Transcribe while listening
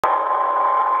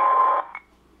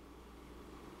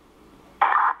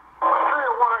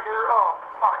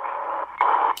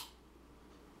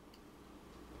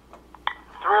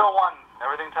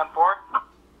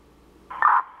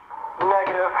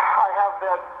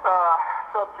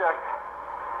Subject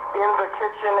in the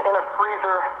kitchen in a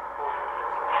freezer.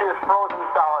 She is frozen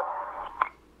solid.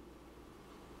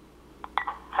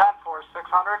 10-4,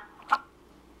 600. 600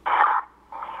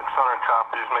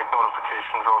 copies. Make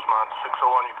notifications. Rosemount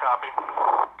 601. You copy?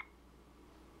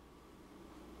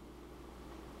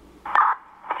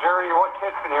 Jerry, what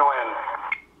kitchen you in?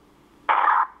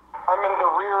 I'm in the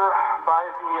rear by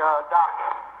the dock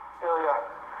area,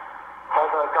 by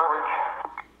the garbage.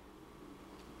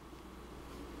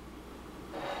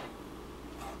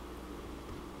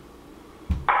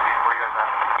 Where you guys at?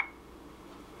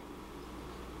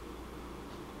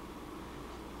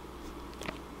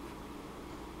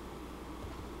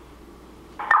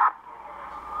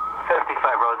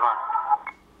 Rosemount.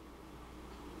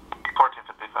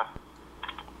 1455.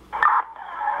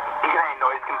 You get any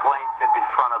noise complaints at the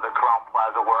front of the Crown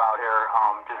Plaza? We're out here.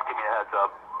 Just give me a heads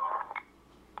up.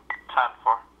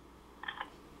 10-4.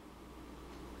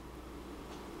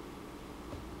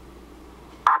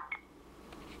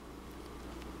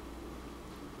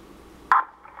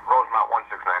 Rosemount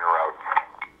 169 route.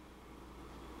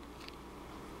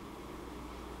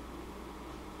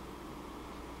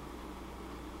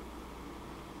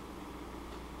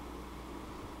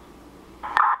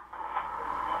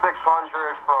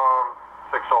 $600 from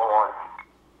 601.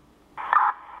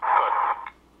 Good.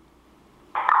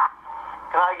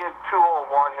 Can I get 201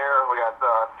 here? We got 2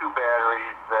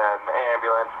 batteries and the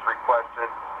ambulance requested.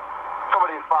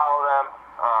 Somebody follow them.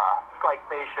 Strike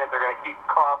patient. They're going to keep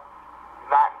cuffed.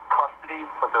 Not in custody,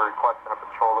 but they're requesting a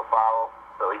patrol to follow,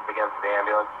 so at least against the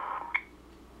ambulance.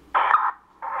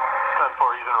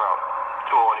 10-4, he's en route.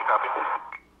 201, you copy?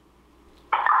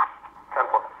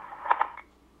 10-4.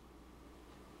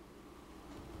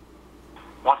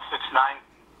 169.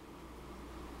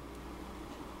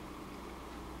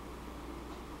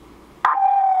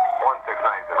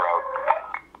 169's en route.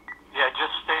 Yeah,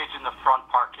 just stage in the front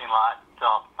parking lot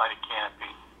by the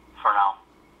canopy for now.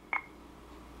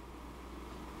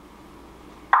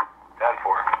 10-4.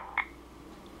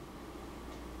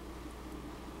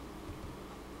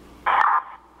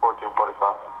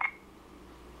 1445.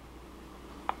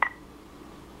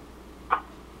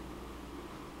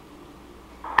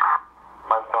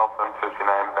 Myself and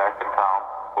 59 back in town.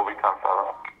 We'll be 10-7.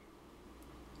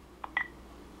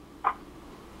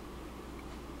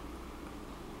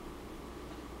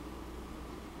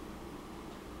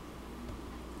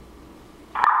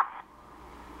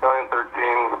 Million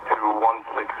 13 to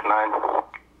 169.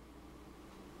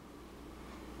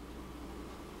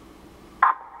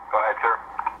 Go ahead, sir.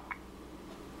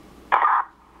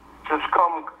 Just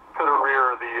come to the rear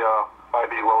of the by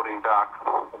the loading dock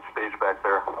and stage back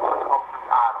there.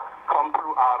 Come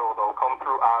through auto though. Come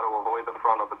through auto. Avoid the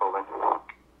front of the building.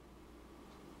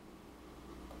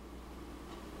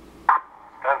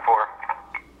 10-4.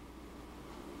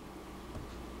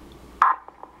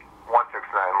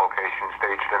 169 location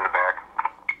staged in the back.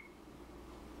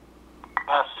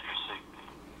 Passenger seat.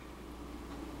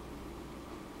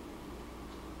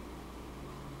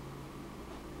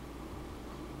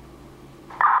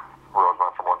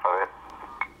 Rosemount from 158.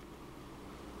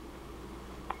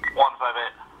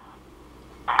 158.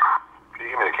 Can you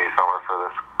give me the case number for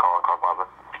this call on Plaza?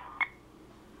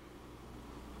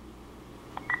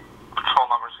 Patrol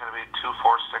number is going to be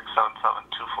 24677.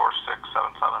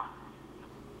 24677.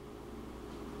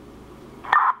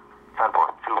 10-4,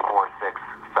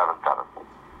 24677.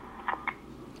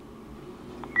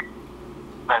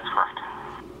 That's correct.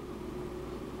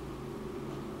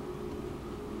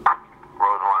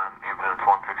 Rosemount, ambulance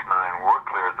 169, we're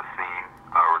clear at the scene.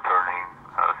 Returning,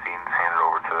 scene's handed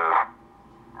over to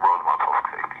Rosemount Public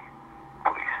Safety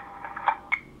Police.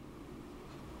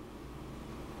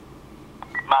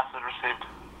 Message received.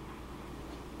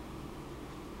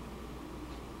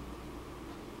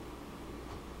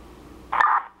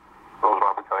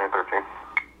 Rosemount Battalion 13.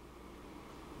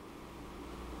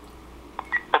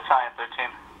 Battalion 13.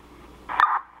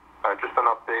 Just an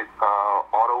update.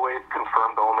 Auto wait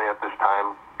confirmed only at this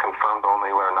time. Confirmed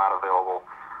only. We're not available.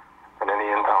 And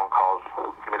any in-town calls,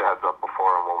 give me the heads up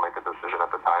before and we'll make a decision at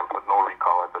the time. But no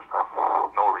recall at this time.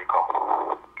 No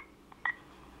recall.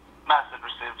 Message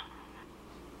received.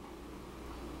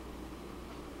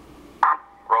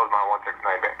 Rosemount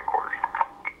 169 back in quarters.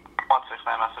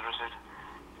 169, message received.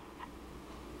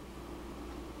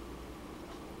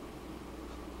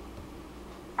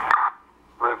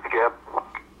 Live the gap.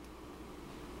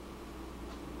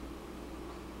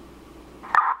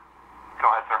 Go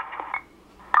ahead, sir.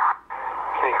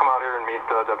 Can you come out here and meet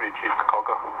Deputy Chief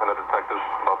Kenneka and the detectives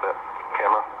about that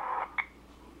camera?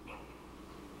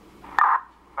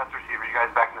 That's receiver. You guys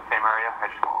back in the same area?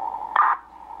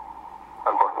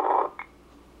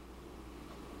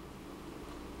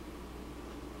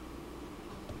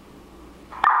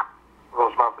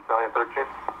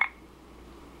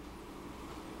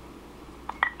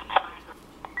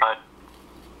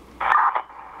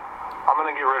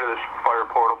 gonna get rid of this fire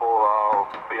portable. I'll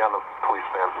be on the police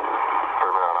van for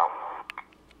a minute now.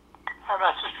 Our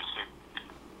message received.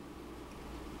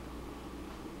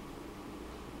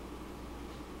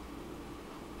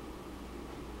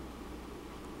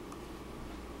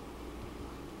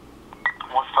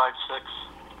 One 156.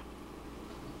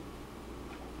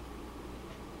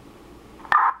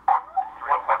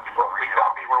 We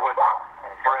copy. We're with.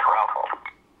 We're in route.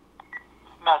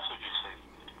 Message received.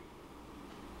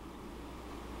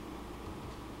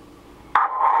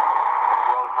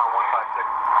 Rosemount 156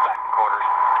 back in quarters.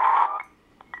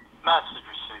 Message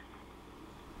received.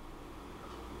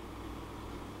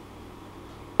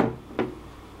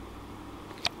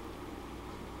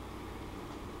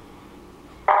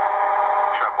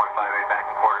 Shop 158 back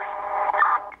in quarters.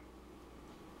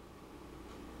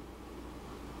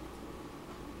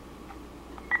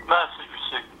 Message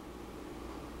received.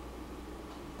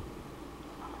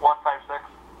 156.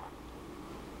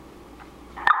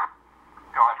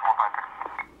 Go ahead,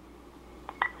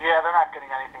 156. Yeah, they're not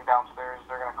getting anything downstairs.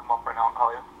 They're gonna come up right now and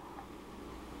call you.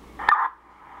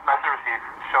 Message received.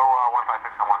 Show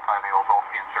 156 and 158 will both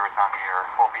be in service on the air.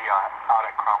 We'll be out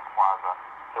at Crown Plaza.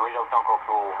 The regional don't go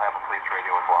through. We'll have a police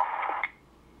radio as well.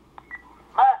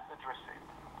 Message received.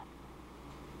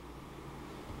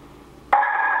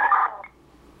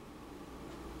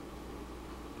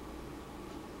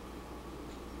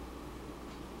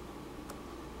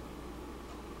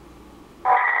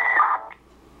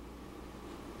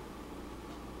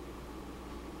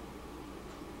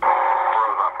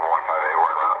 Rosemount for 158.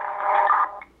 We're in route.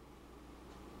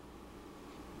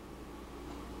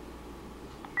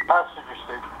 Message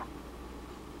received.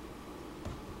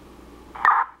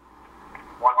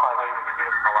 158, when you get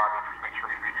us in the lobby, just make sure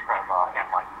you grab hand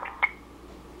lights.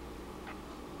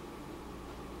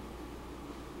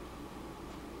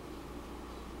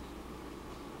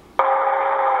 Go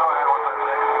ahead,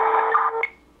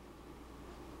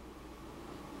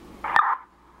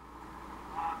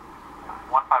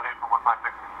 158. 158 from 156.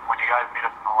 When you guys meet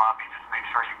us in the lobby, just make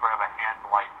sure you grab a hand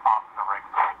light off the ring.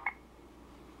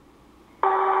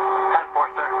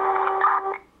 10-4, sir.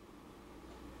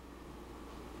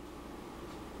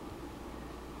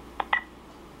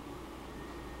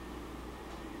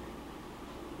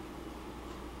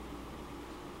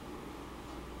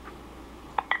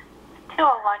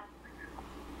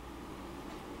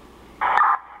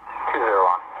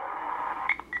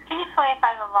 Can you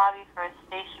 25 the lobby for a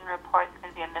station report? It's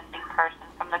going to be a missing person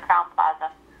from the Crown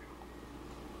Plaza.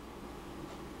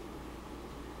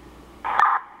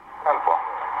 10-4.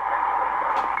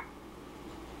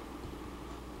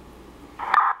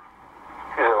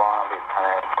 201, I'll be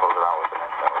kind of close it out with the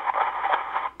next number.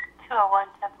 201,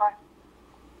 10-4.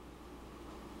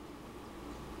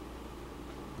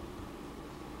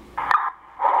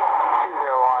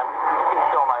 201, you can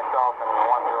show myself and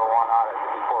 101 out at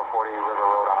 5440 River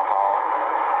Road on a call.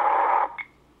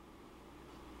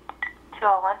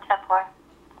 201, 10-4.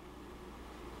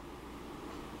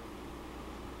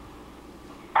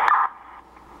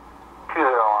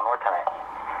 201, what time?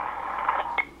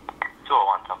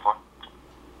 201, 10-4.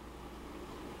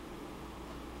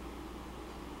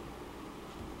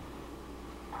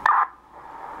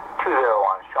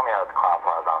 201, show me out at the Crown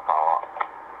Plaza on follow-up.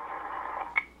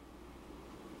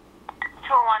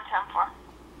 201, 10-4.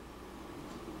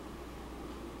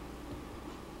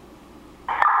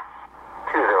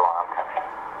 201, I'm coming.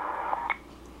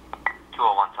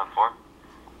 201, 10-4.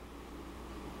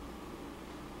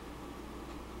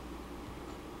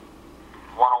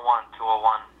 101,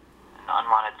 201, an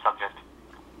unwanted subject.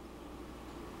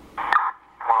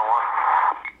 101.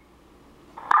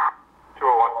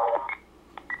 201.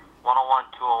 101,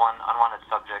 201, unwanted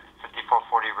subject,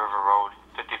 5440 River Road,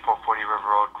 5440 River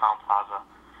Road, Crown Plaza.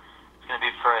 It's going to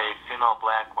be for a female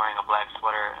black wearing a black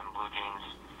sweater and blue jeans,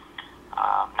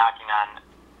 knocking on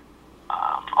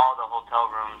all the hotel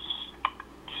rooms.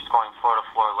 She's going floor to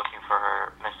floor looking for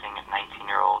her missing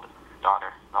 19-year-old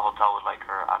daughter. The hotel would like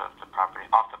her out of the property,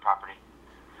 off the property.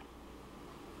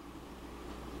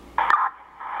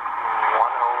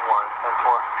 101,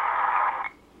 10-4.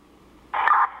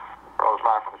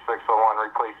 Rosemount from 601,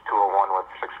 replace 201 with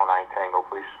 619 Tango,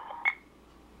 please.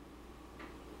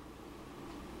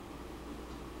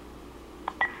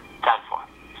 10-4.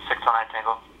 609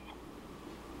 Tango.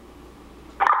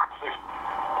 10-4.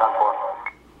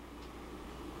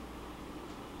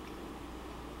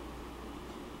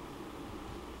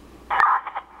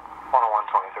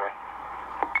 101-23.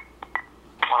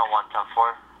 101,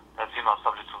 10-4. That female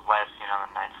subject was last seen on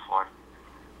the 9th floor.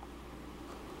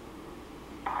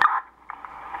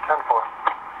 10-4.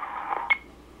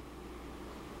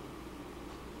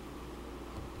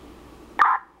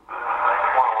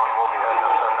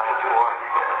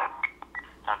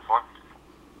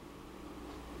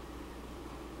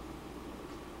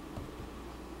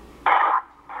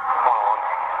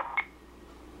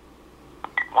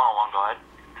 Go ahead.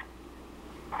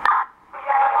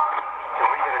 Did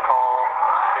we get a call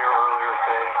here earlier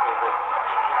today? Was it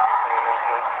saying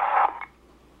anything?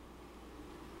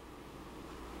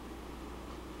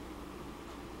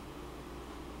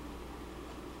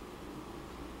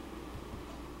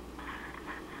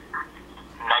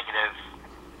 Negative.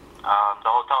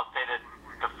 The hotel stated,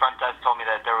 the front desk told me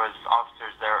that there was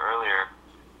officers there earlier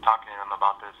talking to them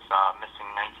about this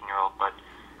missing 19-year-old, but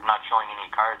I'm not showing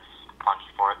any cards punched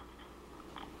for it.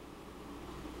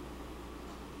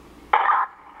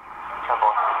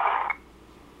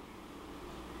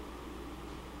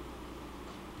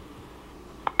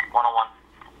 101.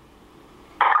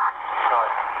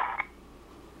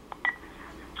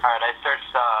 Alright, I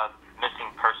searched missing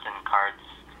person cards.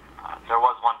 There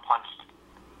was one punched.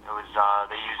 It was,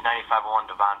 they used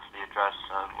 9501 Devon for the address.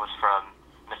 Was for a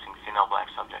missing female black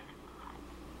subject.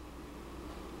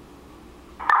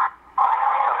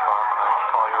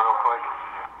 Call you real quick.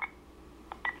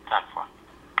 10-4.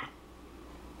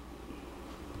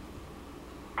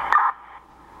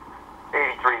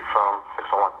 83 from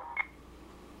 601.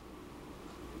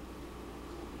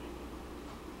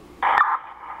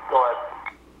 Go ahead.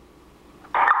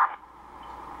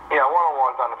 Yeah,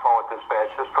 101's on the phone with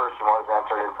dispatch. This person was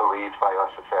entered into leads by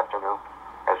us this afternoon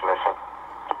as missing.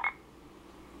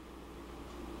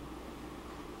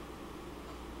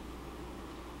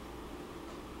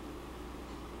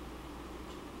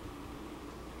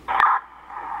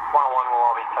 Will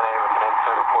all be today with an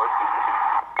instant report.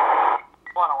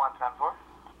 101, 10-4.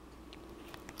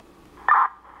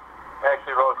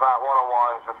 Actually, Rosemount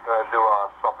 101 is just going to do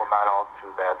a supplemental to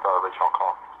that original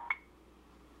call.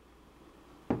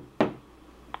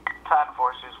 10-4,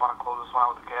 so you just want to close this one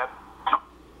out with the cab?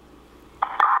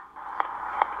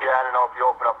 Yeah, I don't know if you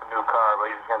open up a new car,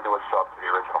 but he's just going to do a sub to the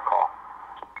original call.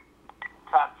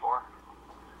 10-4.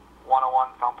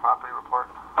 101, found property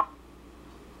report.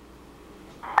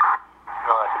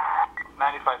 Go ahead.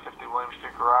 9550 William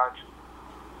Street Garage.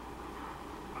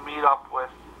 Meet up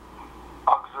with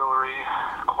Auxiliary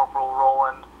Corporal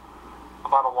Roland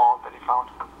about a wallet that he found.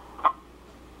 10-4.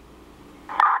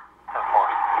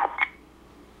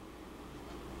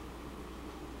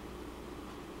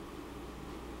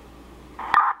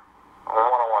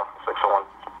 101 from 601.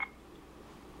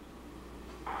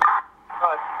 Go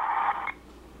ahead.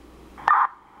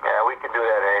 Yeah, we can do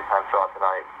that anytime throughout the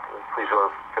night. Please go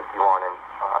to 51 and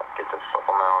get this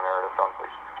supplemental narrative done,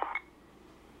 please.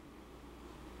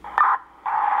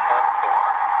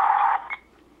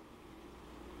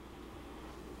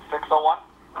 601.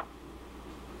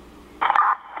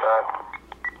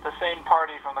 The same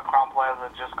party from the Crown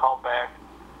Plaza just called back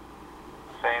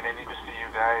saying they need to see you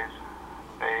guys.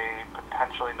 They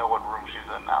potentially know what room she's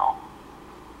in now.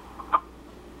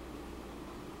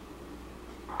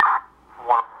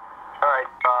 Alright,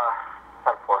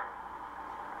 10-4.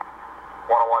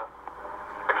 101.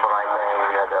 609 saying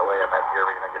we had that way. I'm at here.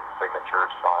 We're going to get the signatures.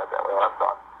 So I have that way when I'm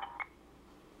done.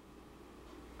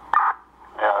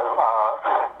 Yeah,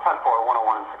 10-4.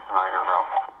 101 and 609 are now.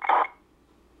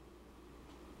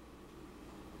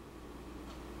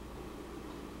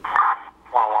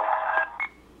 101.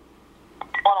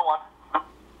 101.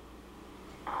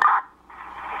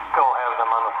 Still have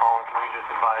them on the phone. Can we just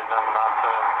advise them not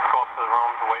to go up to the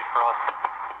room to wait for us?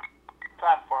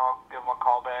 10-4, I'll give them a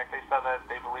call back. They said that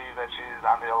they believe that she's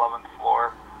on the 11th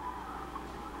floor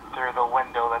through the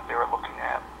window that they were looking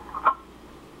at.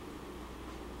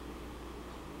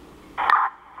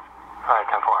 Alright,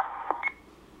 10-4.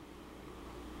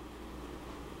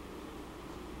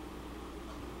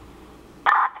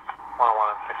 101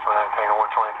 and 619, Tango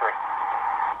 123.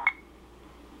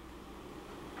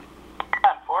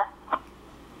 10-4.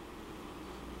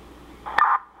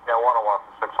 Yeah, 101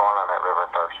 from 601 on that river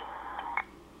at Darcy.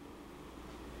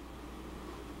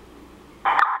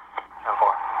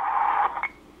 10-4.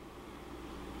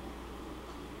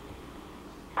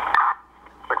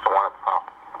 601 at the phone.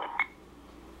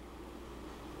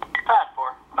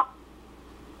 10-4.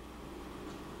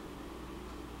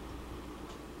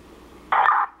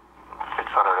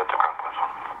 600 at the Crown Plaza.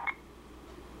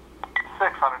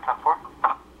 600, 10-4.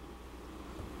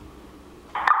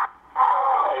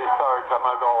 Hey, Sarge, I'm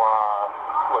gonna go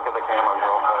look at the cameras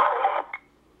real quick.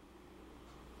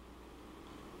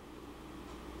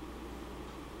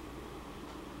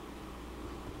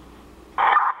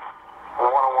 The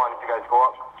 101, did you guys go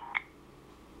up?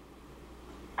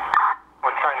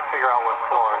 We're trying to figure out what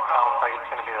floor. It sounds like it's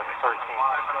gonna be the 13th.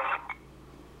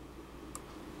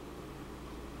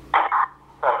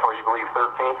 10-4, you believe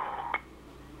 13th?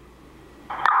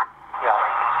 Yeah.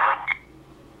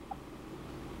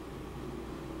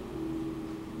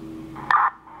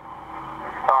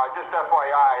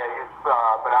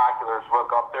 binoculars look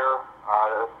up there,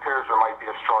 it appears there might be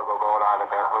a struggle going on in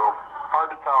that room. Hard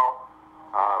to tell,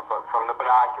 but from the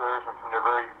binoculars and from the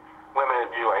very limited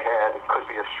view I had, it could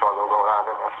be a struggle going on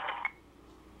in there.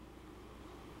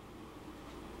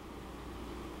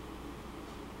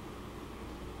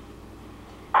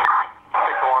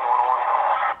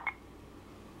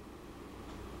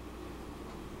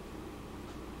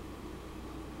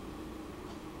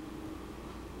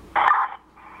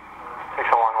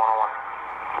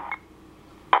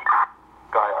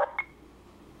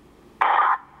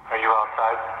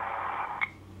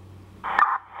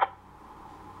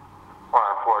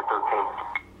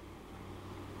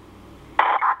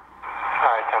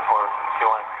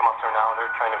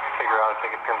 Trying to figure out if they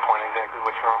can pinpoint exactly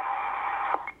which room.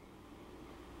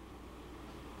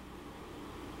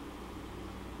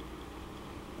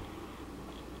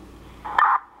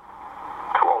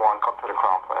 Come to the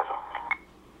Crown Plaza.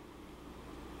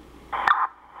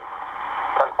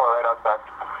 10-4 right outside.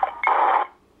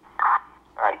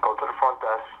 Alright, go to the front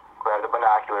desk, grab the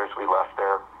binoculars we left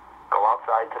there, go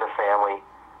outside to the family,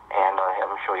 and have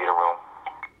them show you the room.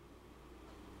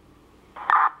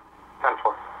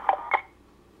 10-4.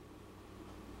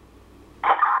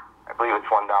 I believe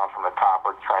it's one down from the top.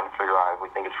 We're trying to figure out. We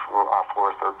think it's floor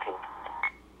 13.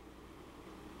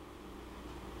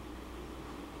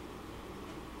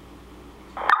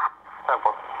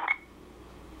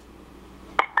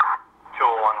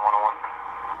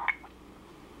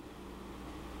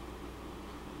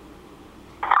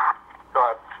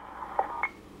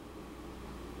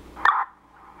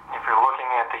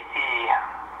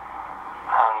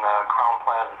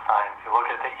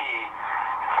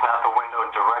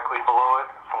 Directly below it,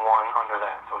 from one under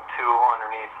that. So two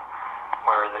underneath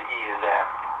where the E is at.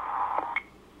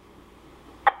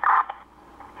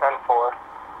 10-4.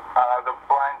 The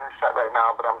blinds are shut right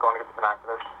now, but I'm going to get the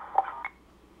binoculars.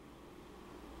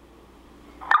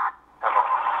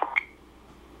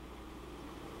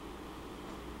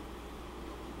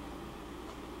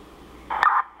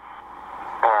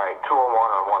 Alright, 201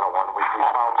 or 101. We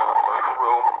found the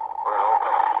room. We're going to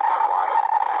open up the blinds.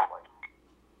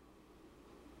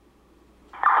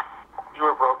 You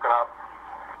were broken up.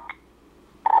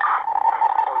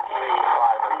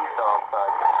 1485, are you still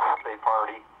outside the birthday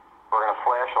party? We're going to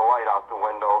flash a light out the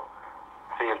window,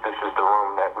 see if this is the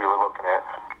room that we were looking at.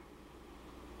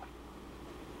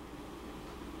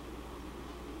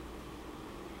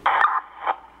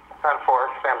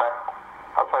 Stand by.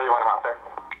 I'll tell you when I'm out there.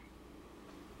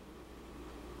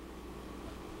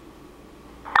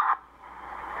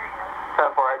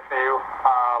 I see you.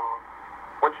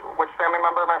 Which family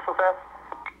member am I supposed to ask?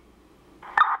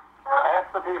 Ask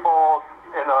the people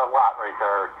in the lot right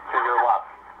there, to your left.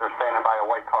 They're standing by a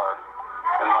white car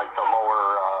in like the lower,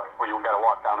 where you gotta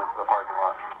walk down into the parking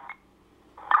lot.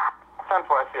 10-4,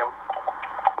 I see them.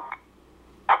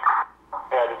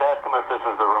 Yeah, just ask them if this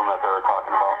is the room that they were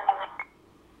talking about.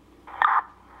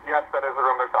 Yes, that is the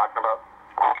room they're talking about.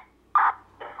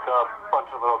 It's a bunch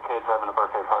of little kids having a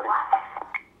birthday party.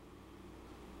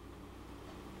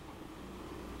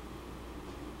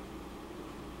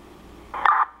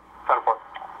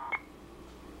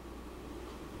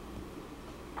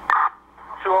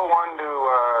 201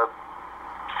 to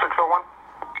 601.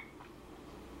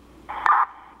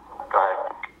 Go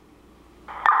ahead.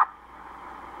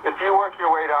 If you work your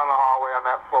way down the hallway on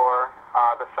that floor,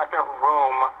 the second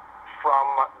room from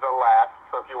the last,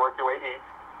 so if you work your way east,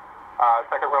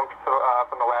 second room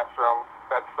from the last room,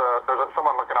 that's there's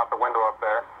someone looking out the window up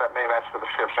there. That may match the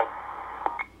description.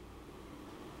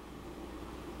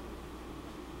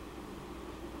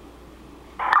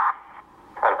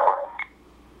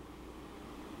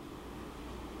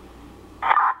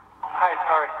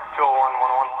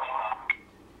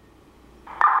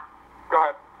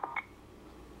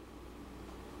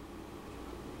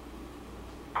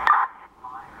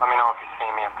 Let me know if you see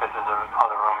me, if this is the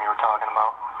other room you were talking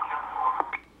about.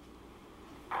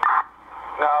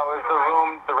 No, it's the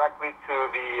room directly to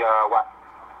the west.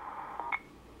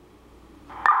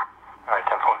 Alright,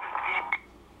 10-4.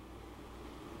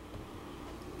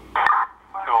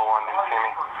 201, did you see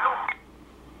me?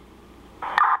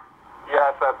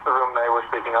 Yes, that's the room they were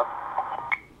speaking of.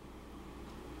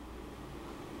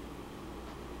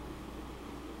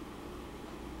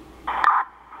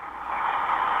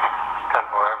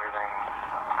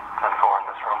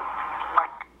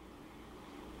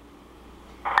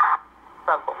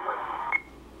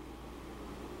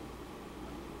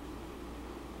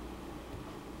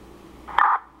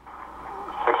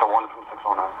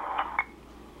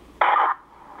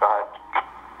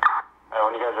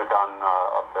 When you guys are done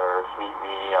up there, meet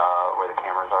me me where the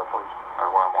cameras are, please,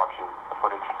 or where I'm watching the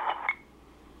footage.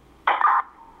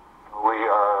 We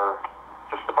are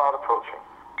just about approaching.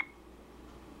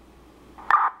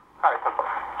 Alright, that's fine.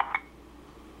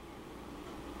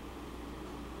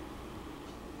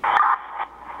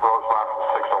 Rosemount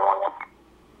 601.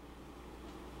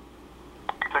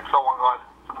 601, go ahead.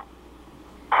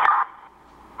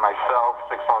 Myself,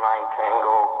 609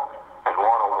 Tango, and 101.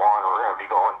 We're going to be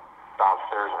going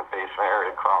downstairs in the basement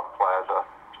area, Crown Plaza,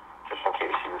 just in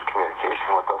case he was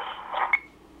communication with us.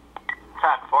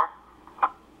 10-4.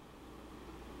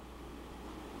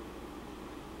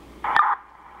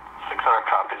 600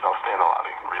 copies. I'll stay in the lobby.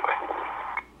 Relay.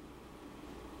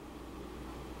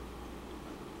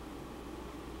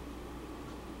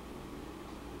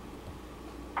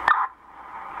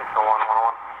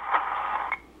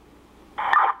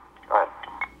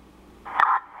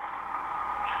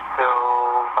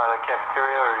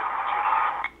 Cafeteria or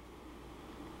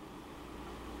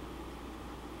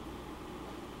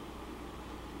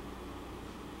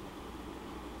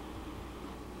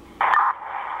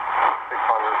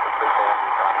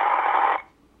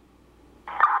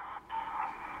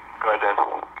go ahead, Dan.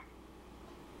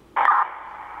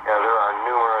 Yeah, there are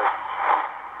numerous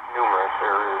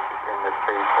areas in this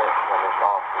basement and this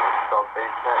office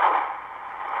sub-basement.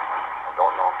 I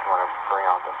don't know if you want to bring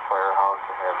out the firehouse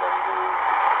and have them do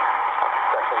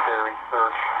secondary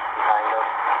search behind us,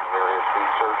 various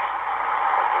research,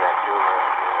 and then numerous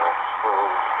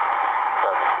rooms,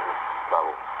 7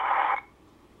 levels.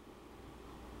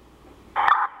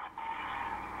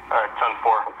 Alright,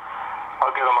 10-4.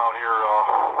 I'll get them out here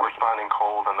responding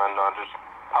cold, and then just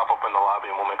pop up in the lobby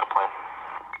and we'll make a plan.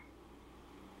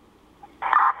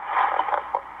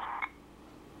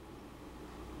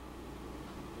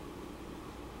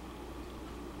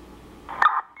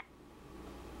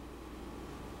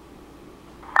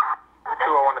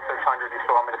 201 to 600, you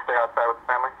still want me to stay outside with the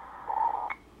family?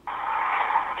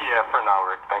 Yeah, for now,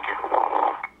 Rick. Thank you.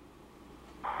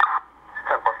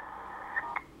 10-4.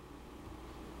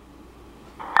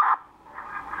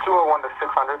 201 to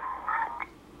 600.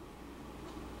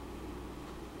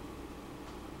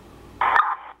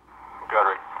 Good,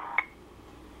 Rick.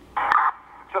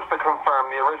 Just to confirm,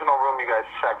 the original room you guys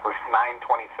checked was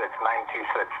 926,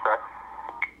 926, correct?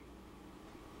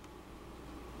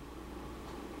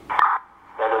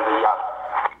 That is a yes.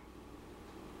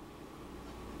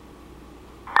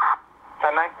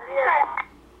 10-9?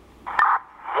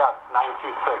 Yes,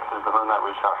 926 is the room that we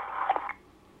checked.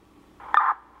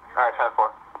 Alright,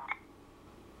 10-4.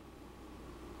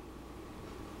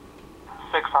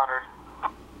 600.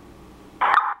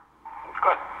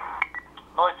 Good.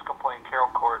 Noise complaint, Carroll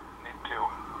Court, need 2.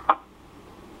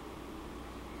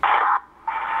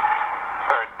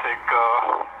 Alright, take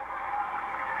 201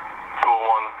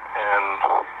 and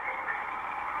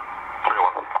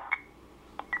 31.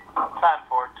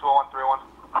 10-4, 201-31.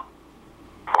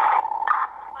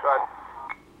 Go ahead.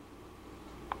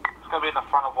 It's going to be in the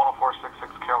front of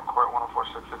 10466 Carroll Court,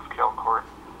 10466 Carroll Court.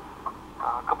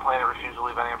 Complainant refused to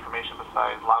leave any information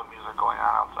besides loud music going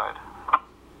on outside.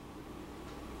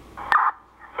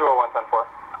 201, 10-4.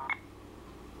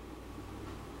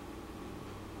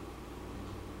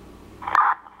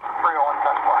 301,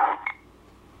 10-4.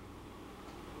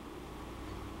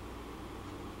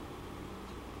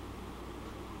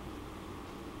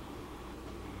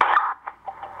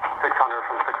 600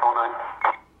 from 609.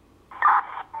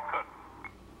 Good.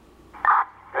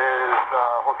 Is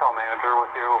hotel manager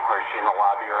with you, or is she in the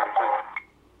lobby or anything?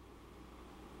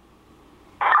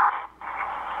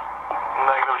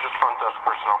 Negative, just front desk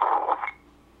personnel.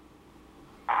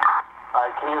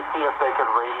 Alright, can you see if they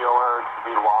could radio her?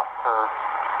 We lost her.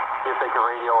 See if they could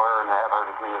radio her and have her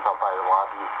just meet us outside the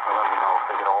lobby and let me know if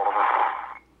they get a hold of her.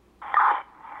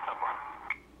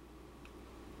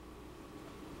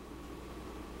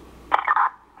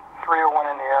 301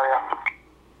 in the area.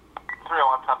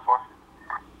 301, 10-4.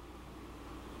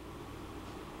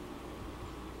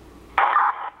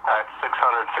 Alright,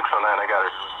 600, 609, I got her.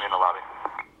 She was me in the lobby.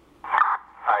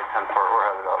 Alright, 10-4, we're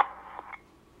headed up.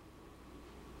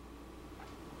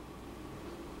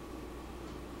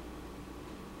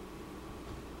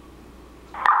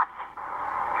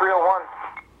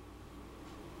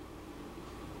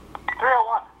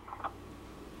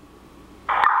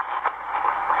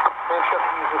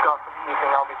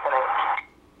 I'll be 10-8.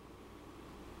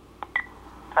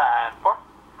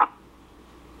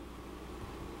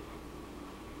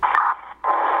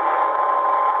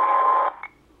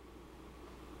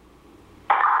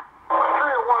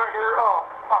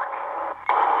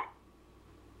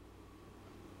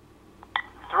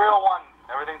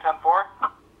 10-4.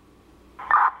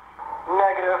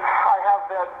 Negative. I have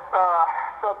that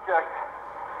subject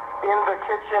in the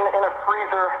kitchen in a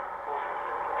freezer.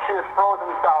 She is frozen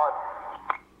solid.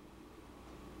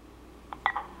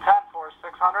 10-4,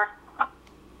 600. 600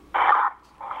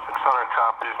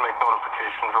 copies. Make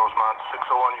notifications. Rosemount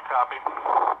 601. You copy?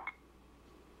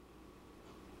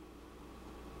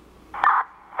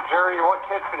 Jerry, what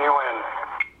kitchen are you in?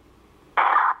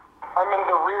 I'm in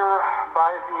the rear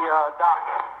by the dock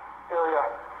area,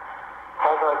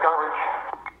 by the garbage